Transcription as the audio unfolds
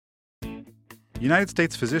United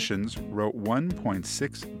States physicians wrote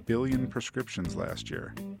 1.6 billion prescriptions last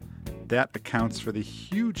year. That accounts for the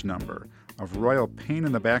huge number of royal pain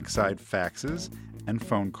in the backside faxes and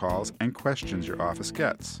phone calls and questions your office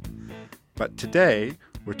gets. But today,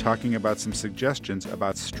 we're talking about some suggestions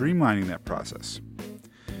about streamlining that process.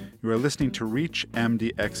 You are listening to Reach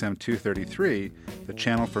MD XM233, the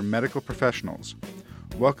channel for medical professionals.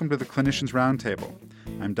 Welcome to the Clinicians Roundtable.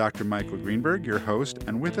 I'm Dr. Michael Greenberg, your host,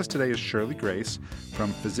 and with us today is Shirley Grace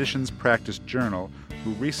from Physicians Practice Journal,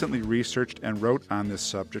 who recently researched and wrote on this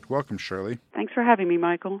subject. Welcome, Shirley. Thanks for having me,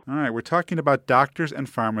 Michael. All right, we're talking about doctors and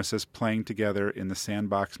pharmacists playing together in the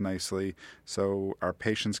sandbox nicely so our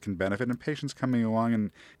patients can benefit, and patients coming along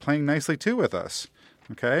and playing nicely too with us.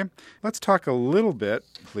 Okay? Let's talk a little bit,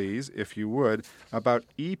 please, if you would, about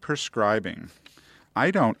e-prescribing. I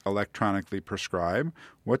don't electronically prescribe.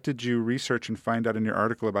 What did you research and find out in your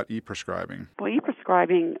article about e-prescribing? Well,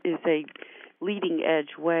 e-prescribing is a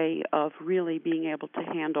leading-edge way of really being able to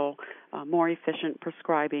handle more efficient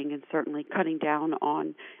prescribing and certainly cutting down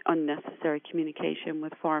on unnecessary communication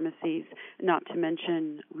with pharmacies, not to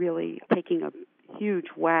mention really taking a huge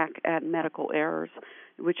whack at medical errors,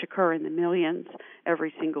 which occur in the millions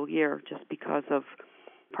every single year just because of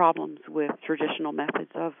problems with traditional methods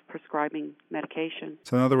of prescribing medication.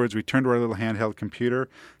 So in other words, we turn to our little handheld computer,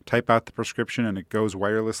 type out the prescription, and it goes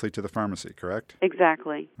wirelessly to the pharmacy, correct?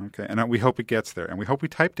 Exactly. Okay, and we hope it gets there, and we hope we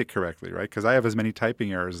typed it correctly, right? Because I have as many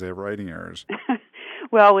typing errors as I have writing errors.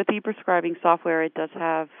 Well, with e-prescribing software, it does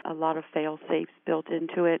have a lot of fail-safes built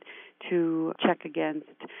into it to check against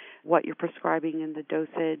what you're prescribing and the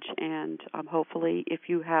dosage, and hopefully if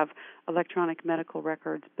you have electronic medical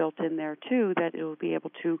records built in there too, that it will be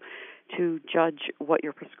able to judge what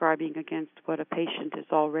you're prescribing against what a patient is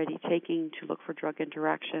already taking to look for drug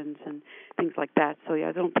interactions and things like that. So yeah,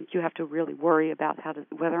 I don't think you have to really worry about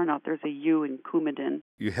whether or not there's a U in Coumadin.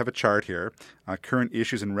 You have a chart here, current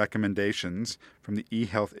issues and recommendations from the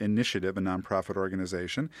eHealth Initiative, a nonprofit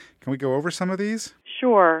organization. Can we go over some of these?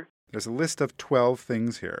 Sure. There's a list of 12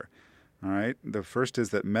 things here. All right. The first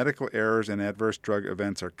is that medical errors and adverse drug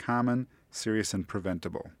events are common, serious, and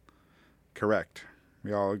preventable. Correct.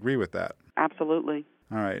 We all agree with that. Absolutely.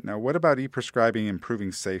 All right. Now, what about e-prescribing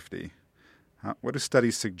improving safety? What do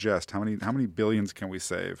studies suggest? How many billions can we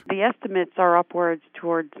save? The estimates are upwards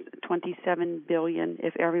towards 27 billion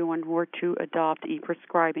if everyone were to adopt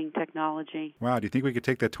e-prescribing technology. Wow. Do you think we could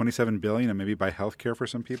take that 27 billion and maybe buy health care for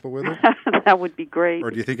some people with it? That would be great.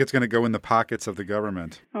 Or do you think it's going to go in the pockets of the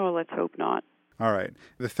government? Oh, let's hope not. All right.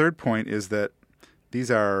 The third point is that these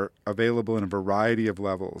are available in a variety of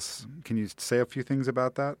levels. Can you say a few things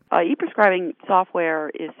about that? E-prescribing software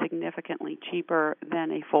is significantly cheaper than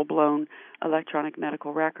a full-blown electronic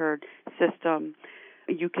medical record system.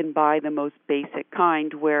 You can buy the most basic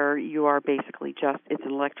kind where you are basically it's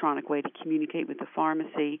an electronic way to communicate with the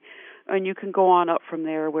pharmacy. And you can go on up from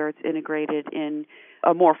there where it's integrated in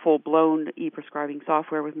a more full-blown e-prescribing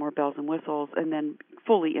software with more bells and whistles, and then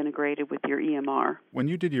fully integrated with your EMR. When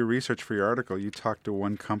you did your research for your article, you talked to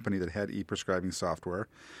one company that had e-prescribing software.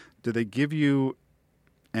 Did they give you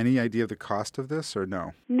any idea of the cost of this, or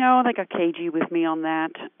no? No, they got cagey with me on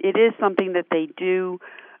that. It is something that they do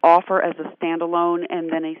offer as a standalone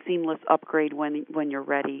and then a seamless upgrade when you're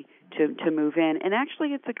ready to move in. And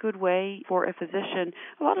actually, it's a good way for a physician.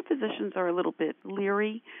 A lot of physicians are a little bit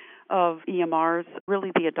leery of EMRs.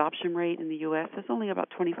 Really, the adoption rate in the U.S. is only about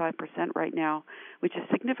 25% right now, which is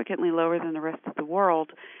significantly lower than the rest of the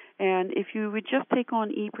world. And if you would just take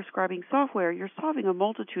on e-prescribing software, you're solving a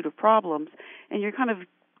multitude of problems, and you're kind of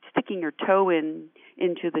sticking your toe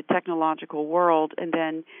into the technological world, and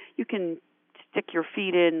then you can stick your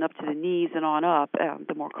feet in up to the knees and on up,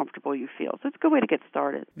 the more comfortable you feel. So it's a good way to get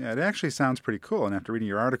started. Yeah, it actually sounds pretty cool. And after reading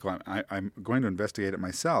your article, I'm going to investigate it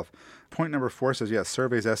myself. Point number 4 says, yes,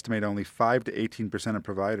 surveys estimate only 5 to 18% of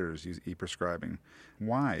providers use e-prescribing.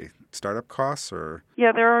 Why? Startup costs or?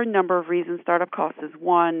 Yeah, there are a number of reasons. Startup costs is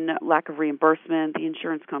one. Lack of reimbursement. The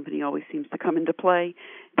insurance company always seems to come into play.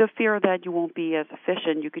 The fear that you won't be as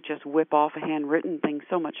efficient. You could just whip off a handwritten thing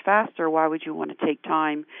so much faster. Why would you want to take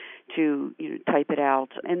time to type it out?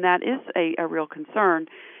 And that is a real concern.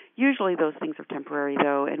 Usually those things are temporary,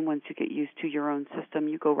 though, and once you get used to your own system,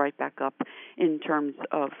 you go right back up in terms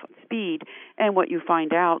of speed. And what you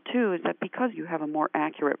find out, too, is that because you have a more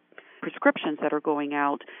accurate prescriptions that are going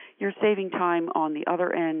out, you're saving time on the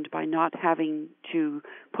other end by not having to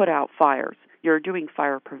put out fires. You're doing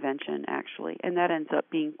fire prevention, actually, and that ends up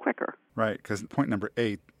being quicker. Right, because point number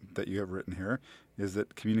 8 that you have written here is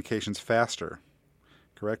that communication's faster,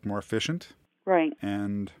 correct? More efficient? Right.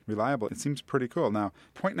 and reliable. It seems pretty cool. Now,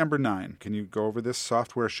 point number 9, can you go over this?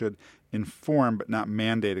 Software should inform but not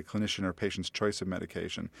mandate a clinician or patient's choice of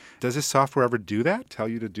medication. Does this software ever do that? Tell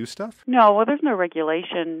you to do stuff? No, well, there's no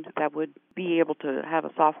regulation that would be able to have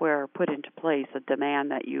a software put into place, a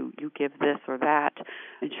demand that you give this or that.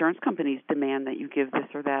 Insurance companies demand that you give this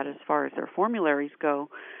or that as far as their formularies go.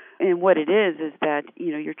 And what it is that,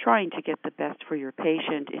 you're trying to get the best for your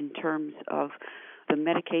patient in terms of the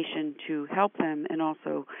medication to help them and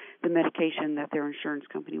also the medication that their insurance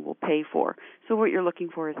company will pay for. So what you're looking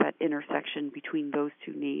for is that intersection between those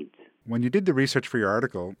two needs. When you did the research for your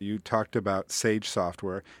article, you talked about Sage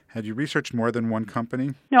Software. Had you researched more than one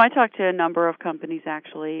company? No, I talked to a number of companies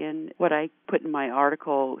actually, and what I put in my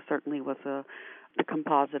article certainly was the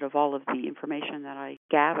composite of all of the information that I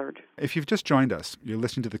gathered. If you've just joined us, you're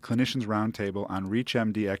listening to the Clinicians Roundtable on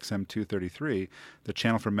ReachMD XM233, the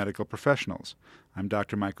channel for medical professionals. I'm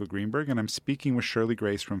Dr. Michael Greenberg, and I'm speaking with Shirley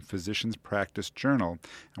Grace from Physicians Practice Journal,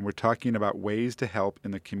 and we're talking about ways to help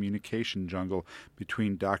in the communication jungle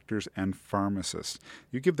between doctors and pharmacists.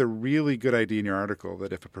 You give the really good idea in your article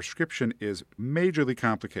that if a prescription is majorly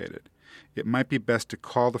complicated, it might be best to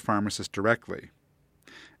call the pharmacist directly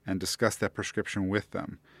and discuss that prescription with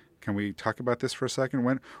them. Can we talk about this for a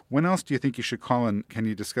second? When else do you think you should call, and can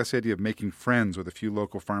you discuss the idea of making friends with a few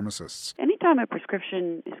local pharmacists? Anytime a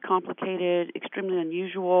prescription is complicated, extremely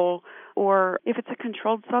unusual, or if it's a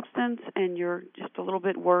controlled substance and you're just a little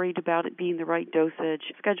bit worried about it being the right dosage,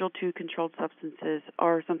 Schedule II controlled substances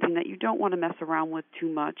are something that you don't want to mess around with too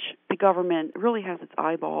much. The government really has its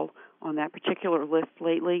eyeball on that particular list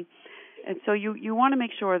lately. And so you want to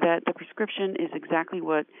make sure that the prescription is exactly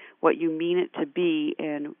what you mean it to be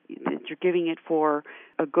and that you're giving it for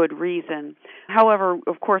a good reason. However,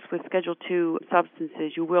 of course, with Schedule II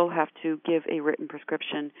substances, you will have to give a written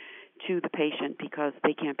prescription to the patient because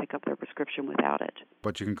they can't pick up their prescription without it.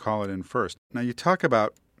 But you can call it in first. Now, you talk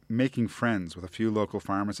about making friends with a few local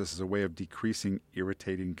pharmacists as a way of decreasing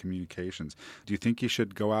irritating communications. Do you think you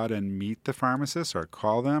should go out and meet the pharmacists or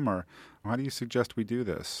call them, or how do you suggest we do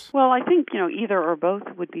this? Well, I think, either or both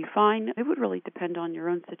would be fine. It would really depend on your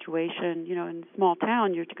own situation. In a small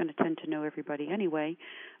town, you're going to tend to know everybody anyway.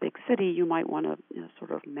 Big city, you might want to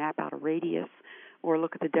sort of map out a radius or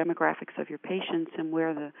look at the demographics of your patients and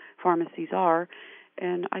where the pharmacies are.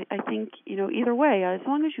 And I think, either way, as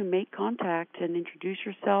long as you make contact and introduce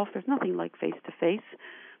yourself, there's nothing like face-to-face.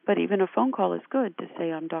 But even a phone call is good to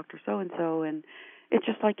say, I'm Dr. So-and-so. And it's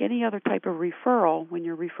just like any other type of referral. When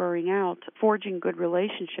you're referring out, forging good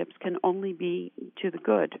relationships can only be to the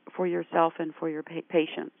good for yourself and for your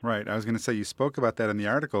patients. Right. I was going to say you spoke about that in the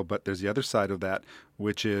article, but there's the other side of that,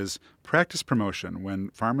 which is practice promotion. When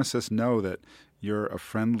pharmacists know that you're a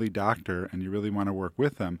friendly doctor and you really want to work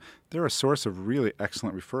with them, they're a source of really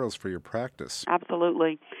excellent referrals for your practice.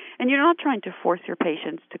 Absolutely. And you're not trying to force your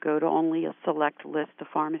patients to go to only a select list of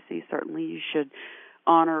pharmacies. Certainly you should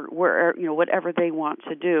honor whatever they want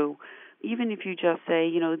to do. Even if you just say,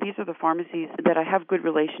 these are the pharmacies that I have good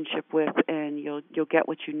relationship with and you'll get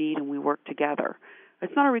what you need and we work together.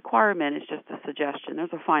 It's not a requirement, it's just a suggestion. There's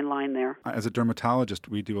a fine line there. As a dermatologist,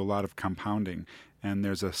 we do a lot of compounding, and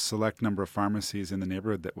there's a select number of pharmacies in the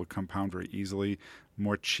neighborhood that will compound very easily,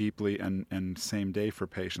 more cheaply, and same day for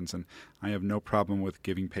patients. And I have no problem with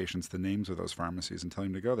giving patients the names of those pharmacies and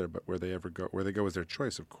telling them to go there, but where they go is their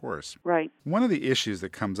choice, of course. Right. One of the issues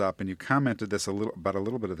that comes up, and you commented a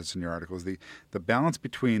little bit of this in your article, is the balance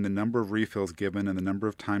between the number of refills given and the number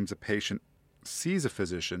of times a patient sees a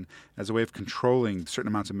physician as a way of controlling certain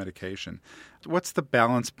amounts of medication. What's the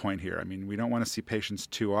balance point here? I mean, we don't want to see patients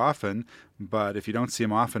too often, but if you don't see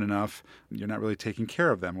them often enough, you're not really taking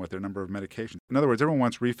care of them with their number of medications. In other words, everyone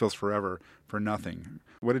wants refills forever for nothing.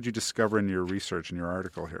 What did you discover in your research in your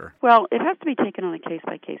article here? Well, it has to be taken on a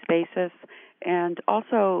case-by-case basis, and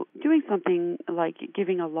also doing something like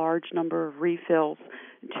giving a large number of refills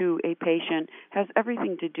to a patient has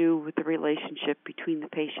everything to do with the relationship between the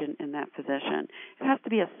patient and that physician. It has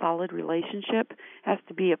to be a solid relationship. It has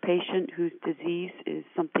to be a patient whose disease is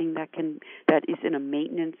something that is in a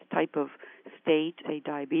maintenance type of state, say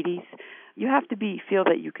diabetes. You have to feel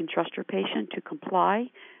that you can trust your patient to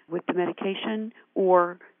comply with the medication,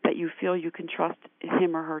 or that you feel you can trust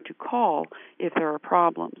him or her to call if there are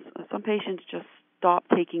problems. Some patients just stop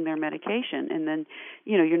taking their medication, and then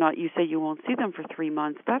you say you won't see them for 3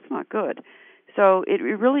 months. That's not good. So it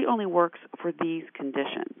really only works for these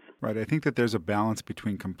conditions. Right. I think that there's a balance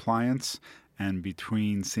between compliance and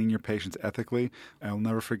between seeing your patients ethically. I'll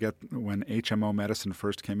never forget when HMO medicine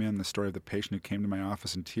first came in, the story of the patient who came to my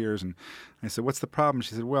office in tears, and I said, "What's the problem?"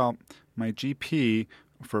 She said, "Well, my GP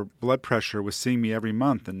for blood pressure was seeing me every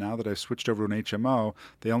month, and now that I've switched over to an HMO,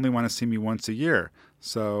 they only want to see me once a year.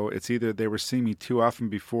 So it's either they were seeing me too often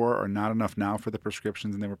before or not enough now for the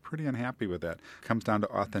prescriptions, and they were pretty unhappy with that. It comes down to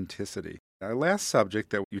authenticity. Our last subject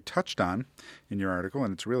that you touched on in your article,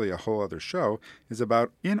 and it's really a whole other show, is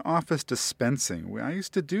about in-office dispensing. I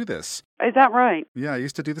used to do this. Is that right? Yeah, I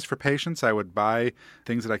used to do this for patients. I would buy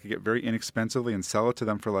things that I could get very inexpensively and sell it to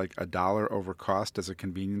them for like $1 over cost as a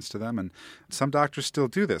convenience to them. And some doctors still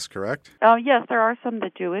do this, correct? Yes, there are some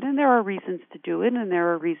that do it, and there are reasons to do it, and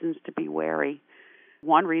there are reasons to be wary.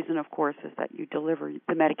 One reason, of course, is that you deliver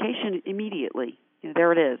the medication immediately.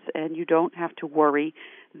 There it is, and you don't have to worry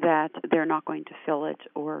that they're not going to fill it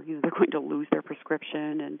or they're going to lose their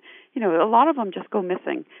prescription. And a lot of them just go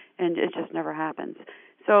missing, and it just never happens.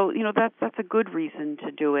 So that's a good reason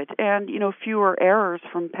to do it, and fewer errors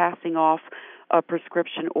from passing off a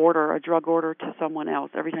prescription order, a drug order, to someone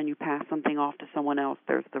else. Every time you pass something off to someone else,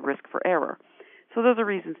 there's the risk for error. So those are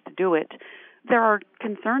reasons to do it. There are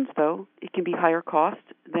concerns, though. It can be higher cost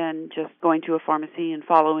than just going to a pharmacy and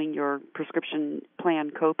following your prescription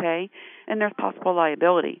plan copay, and there's possible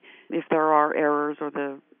liability if there are errors or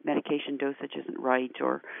the medication dosage isn't right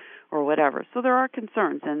or whatever. So there are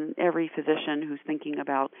concerns, and every physician who's thinking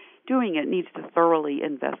about doing it needs to thoroughly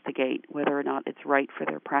investigate whether or not it's right for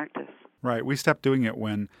their practice. Right. We stopped doing it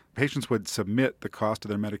when patients would submit the cost of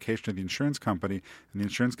their medication to the insurance company, and the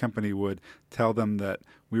insurance company would tell them that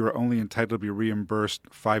we were only entitled to be reimbursed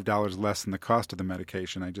 $5 less than the cost of the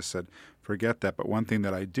medication. I just said, forget that. But one thing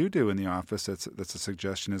that I do in the office that's a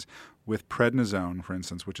suggestion is with prednisone, for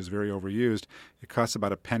instance, which is very overused, it costs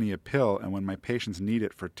about a penny a pill, and when my patients need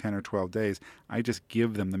it for 10 or 12 days, I just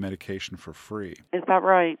give them the medication for free. Is that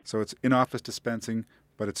right? So it's in-office dispensing,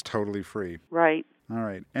 but it's totally free. Right. All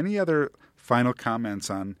right. Any other final comments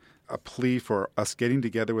on a plea for us getting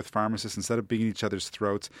together with pharmacists instead of being in each other's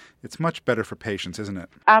throats? It's much better for patients, isn't it?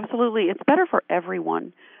 Absolutely. It's better for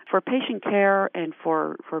everyone, for patient care and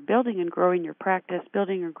for building and growing your practice,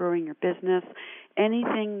 building and growing your business.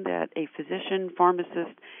 Anything that a physician,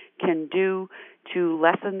 pharmacist can do to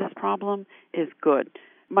lessen this problem is good.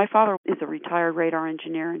 My father is a retired radar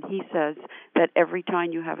engineer, and he says that every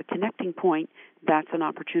time you have a connecting point, that's an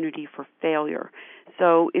opportunity for failure.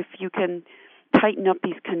 So if you can tighten up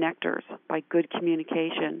these connectors by good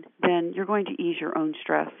communication, then you're going to ease your own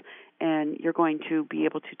stress, and you're going to be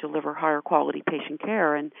able to deliver higher quality patient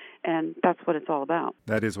care, and that's what it's all about.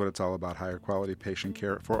 That is what it's all about, higher quality patient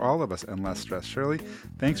care for all of us and less stress. Shirley,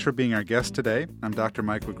 thanks for being our guest today. I'm Dr.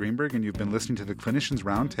 Michael Greenberg, and you've been listening to the Clinicians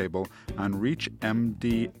Roundtable on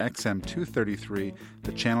ReachMD XM233,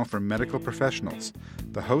 the channel for medical professionals.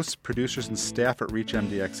 The hosts, producers, and staff at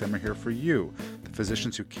ReachMD XM are here for you, the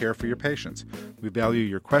physicians who care for your patients. We value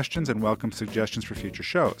your questions and welcome suggestions for future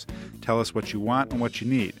shows. Tell us what you want and what you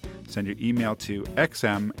need. Send your email to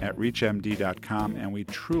xm@reachmd.com, and we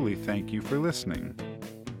truly thank you for listening.